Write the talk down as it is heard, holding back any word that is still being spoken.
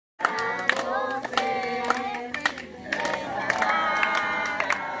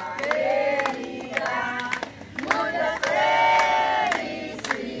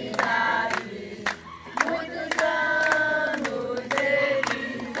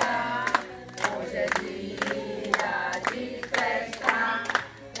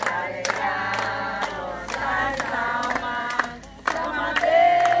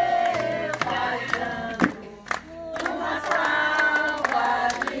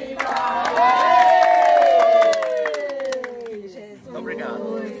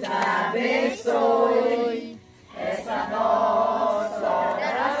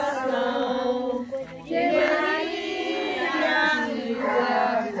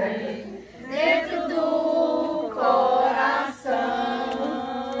dentro do coração.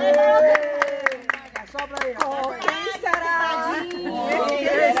 Com quem será? Com quem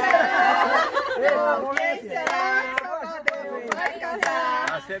será? Seu Amadeus vai casar.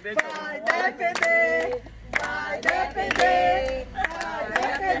 Vai depender, vai depender, vai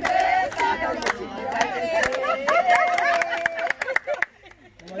depender.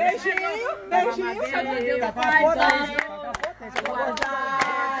 Beijinho, beijinho. Ele fica mais certinho.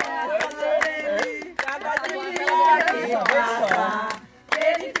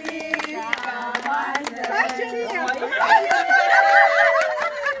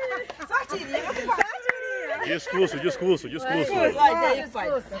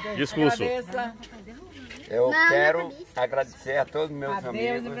 Discurso. Eu quero agradecer a todos meus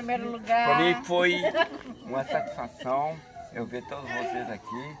amigos. Deus em primeiro lugar. Para mim foi uma satisfação eu ver todos vocês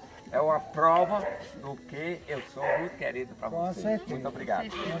aqui. É uma prova do que eu sou muito querido para vocês. Muito obrigado.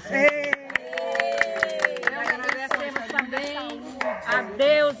 Agradecemos também a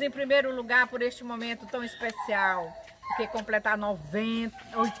Deus em primeiro lugar por este momento tão especial. Porque completar 90,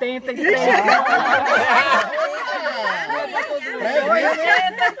 83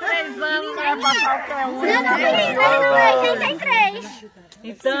 anos não é para qualquer um. 83.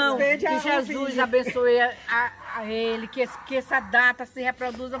 Então, que Jesus abençoe a ele, que essa data se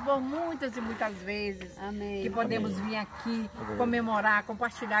reproduza por muitas e muitas vezes. Amém. Que podemos vir aqui comemorar,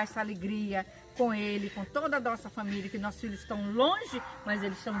 compartilhar essa alegria com ele, com toda a nossa família, que nossos filhos estão longe, mas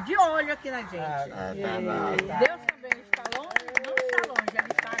eles estão de olho aqui na gente. Deus também está longe, não está longe,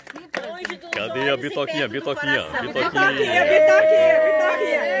 ele está aqui longe dos Cadê a olhos e bitoquinha, dentro do bitoquinha, coração. bitoquinha?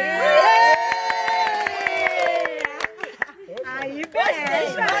 Bitoquinha. Aí,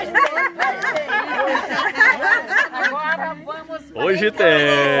 beijo. Agora vamos... Hoje tem.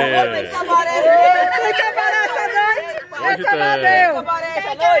 Tem cabaré essa noite. Hoje tem. Cabaré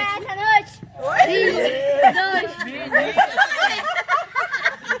essa noite. Essa noite. 2.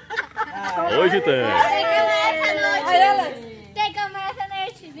 Hoje tem. Tem câmera essa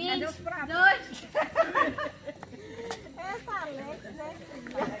noite. 22. Essa Alex, né?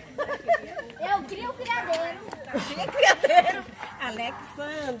 Eu crio o criadeiro. Criadeiro.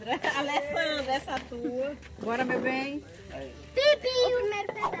 Alessandra, essa tua. Bora, meu bem. Pipi, o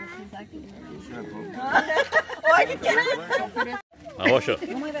primeiro pedaço. Olha que A rocha.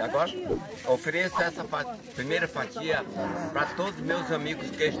 Agora, ofereço essa primeira fatia para todos os meus amigos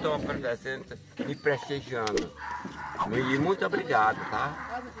que estão presentes, me prestigiando. E muito obrigado,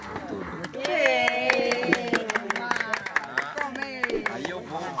 tá? Por tudo. Aí eu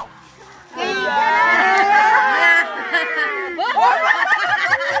vou.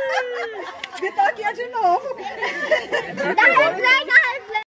 Bitoquinha de novo. Dá